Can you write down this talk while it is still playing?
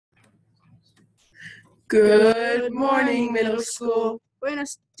Good morning, middle school.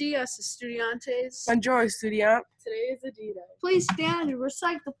 Buenos dias, estudiantes. Bonjour, estudiant. Today is a D-Day. Please stand and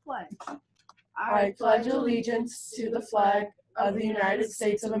recite the pledge. I pledge allegiance to the flag of the United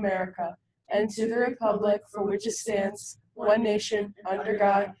States of America and to the republic for which it stands, one nation, under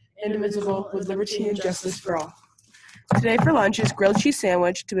God, indivisible, with liberty and justice for all. Today for lunch is grilled cheese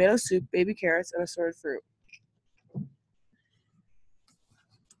sandwich, tomato soup, baby carrots, and assorted fruit.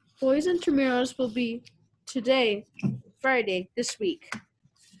 Boys intramurals will be today, Friday, this week.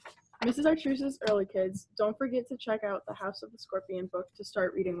 Mrs. Artruse's Early Kids, don't forget to check out the House of the Scorpion book to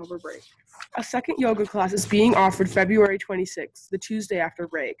start reading over break. A second yoga class is being offered February 26th, the Tuesday after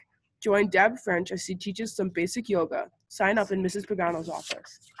break. Join Deb French as she teaches some basic yoga. Sign up in Mrs. Pagano's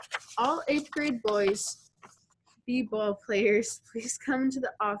office. All 8th grade boys, b-ball players, please come into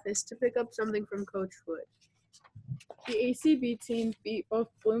the office to pick up something from Coach Wood. The ACB team beat both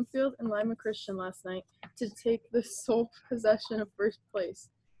Bloomfield and Lima Christian last night to take the sole possession of first place.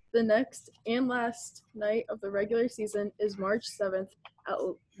 The next and last night of the regular season is March 7th at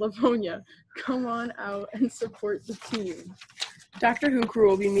Livonia. Come on out and support the team. Dr. Who crew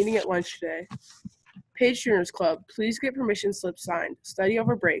will be meeting at lunch today. Page Tuners Club, please get permission slips signed. Study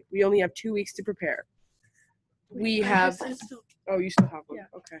over break. We only have 2 weeks to prepare. We have... Oh, you still have them?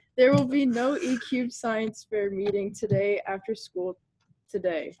 Yeah. Okay. There will be no E-Cube Science Fair meeting today after school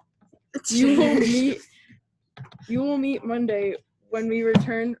today. You will meet Monday when we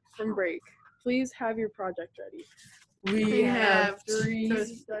return from break. Please have your project ready. We have three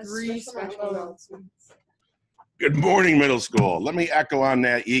special announcements. Good morning, middle school. Let me echo on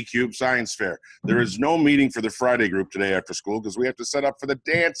that E-Cube Science Fair. There is no meeting for the Friday group today after school because we have to set up for the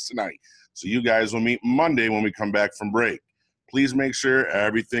dance tonight. So you guys will meet Monday when we come back from break. Please make sure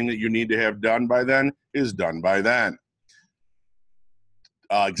everything that you need to have done by then is done by then.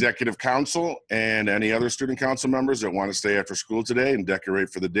 Executive council and any other student council members that want to stay after school today and decorate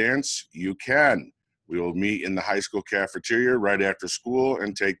for the dance, you can. We will meet in the high school cafeteria right after school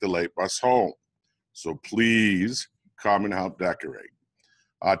and take the late bus home. So please come and help decorate.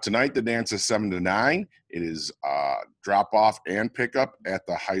 Tonight, the dance is 7 to 9. It is drop off and pick up at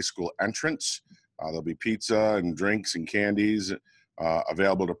the high school entrance. There'll be pizza and drinks and candies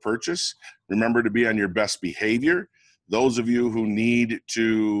available to purchase. Remember to be on your best behavior. Those of you who need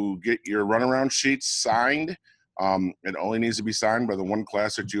to get your runaround sheets signed, it only needs to be signed by the one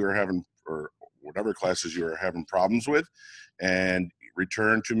class that you are having, or whatever classes you are having problems with, and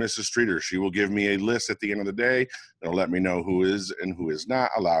return to Mrs. Streeter. She will give me a list at the end of the day that'll let me know who is and who is not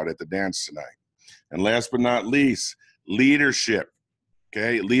allowed at the dance tonight. And last but not least, leadership.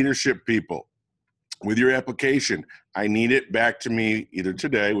 Okay, leadership people. With your application, I need it back to me either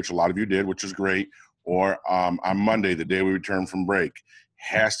today, which a lot of you did, which is great, or on Monday, the day we return from break.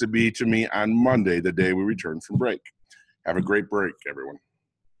 Has to be to me on Monday, the day we return from break. Have a great break, everyone.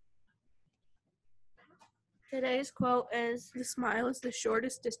 Today's quote is, "The smile is the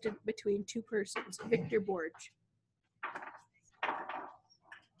shortest distance between two persons." Victor Borge.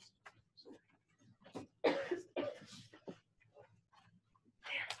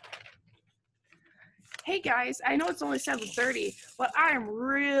 Hey guys, I know it's only 7:30, but I am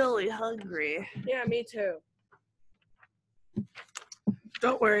really hungry. Yeah, me too.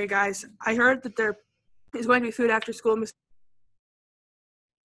 Don't worry guys, I heard that there is going to be food after school.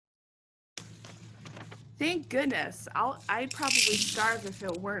 Thank goodness. I'd probably starve if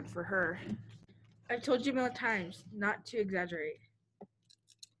it weren't for her. I've told you a million times not to exaggerate.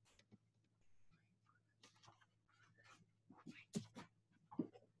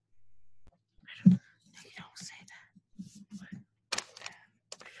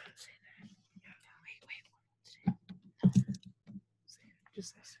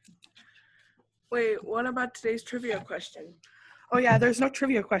 Wait, what about today's trivia question? Oh yeah, there's no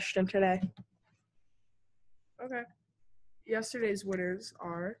trivia question today. Okay. Yesterday's winner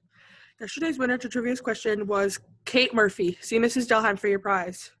to trivia's question was Kate Murphy. See Mrs. Delheim for your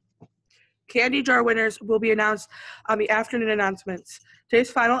prize. Candy jar winners will be announced on the afternoon announcements.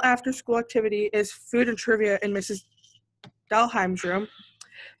 Today's final after-school activity is food and trivia in Mrs. Delheim's room.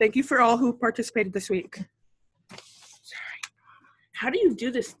 Thank you for all who participated this week. Sorry. How do you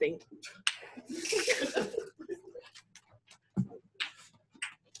do this thing?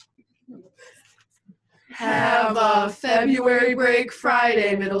 Have a February break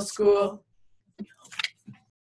Friday, middle school.